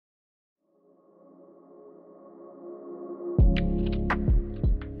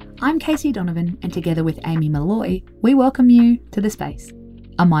I'm Casey Donovan, and together with Amy Malloy, we welcome you to The Space,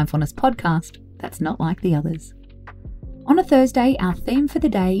 a mindfulness podcast that's not like the others. On a Thursday, our theme for the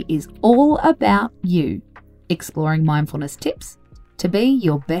day is all about you, exploring mindfulness tips to be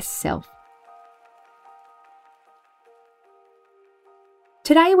your best self.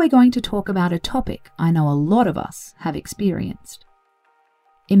 Today we're going to talk about a topic I know a lot of us have experienced: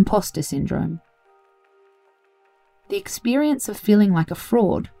 imposter syndrome. The experience of feeling like a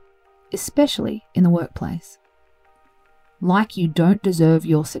fraud, especially in the workplace. Like you don't deserve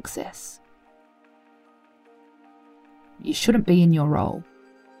your success. You shouldn't be in your role.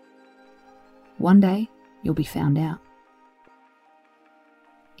 One day, you'll be found out.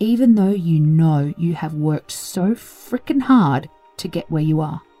 Even though you know you have worked so frickin' hard to get where you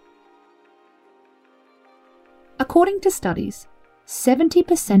are. According to studies,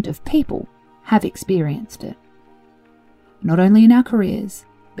 70% of people have experienced it. Not only in our careers,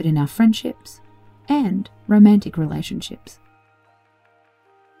 but in our friendships and romantic relationships.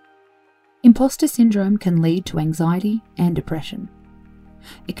 Imposter syndrome can lead to anxiety and depression.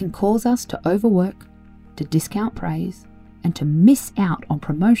 It can cause us to overwork, to discount praise, and to miss out on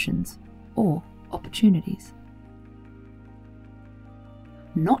promotions or opportunities.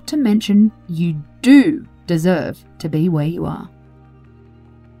 Not to mention, you do deserve to be where you are.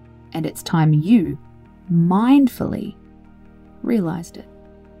 And it's time you mindfully realized it.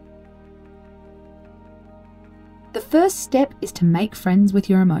 The first step is to make friends with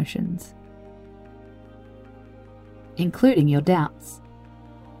your emotions, including your doubts.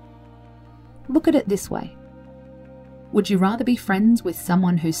 Look at it this way. Would you rather be friends with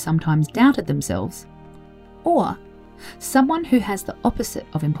someone who's sometimes doubted themselves, or someone who has the opposite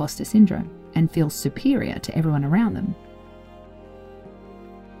of imposter syndrome and feels superior to everyone around them?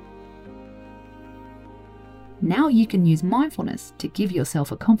 Now you can use mindfulness to give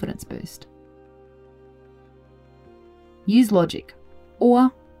yourself a confidence boost. Use logic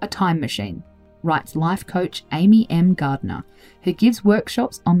or a time machine, writes life coach Amy M. Gardner, who gives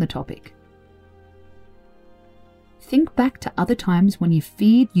workshops on the topic. Think back to other times when you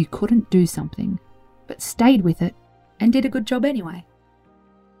feared you couldn't do something, but stayed with it and did a good job anyway.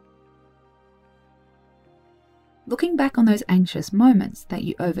 Looking back on those anxious moments that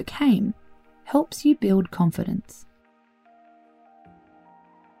you overcame helps you build confidence.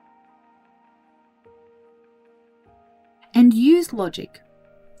 And use logic.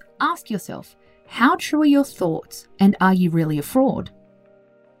 Ask yourself, how true are your thoughts, and are you really a fraud?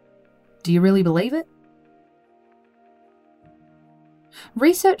 Do you really believe it?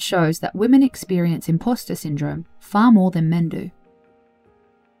 Research shows that women experience imposter syndrome far more than men do.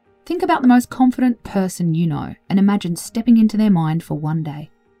 Think about the most confident person you know and imagine stepping into their mind for one day.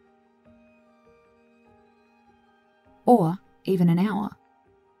 Or even an hour.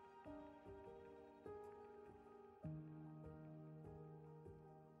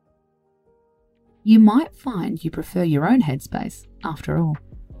 You might find you prefer your own headspace, after all.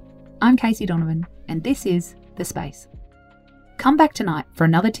 I'm Casey Donovan, and this is The Space. Come back tonight for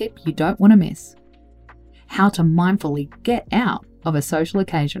another tip you don't want to miss: how to mindfully get out of a social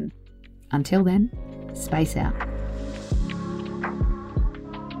occasion. Until then, space out.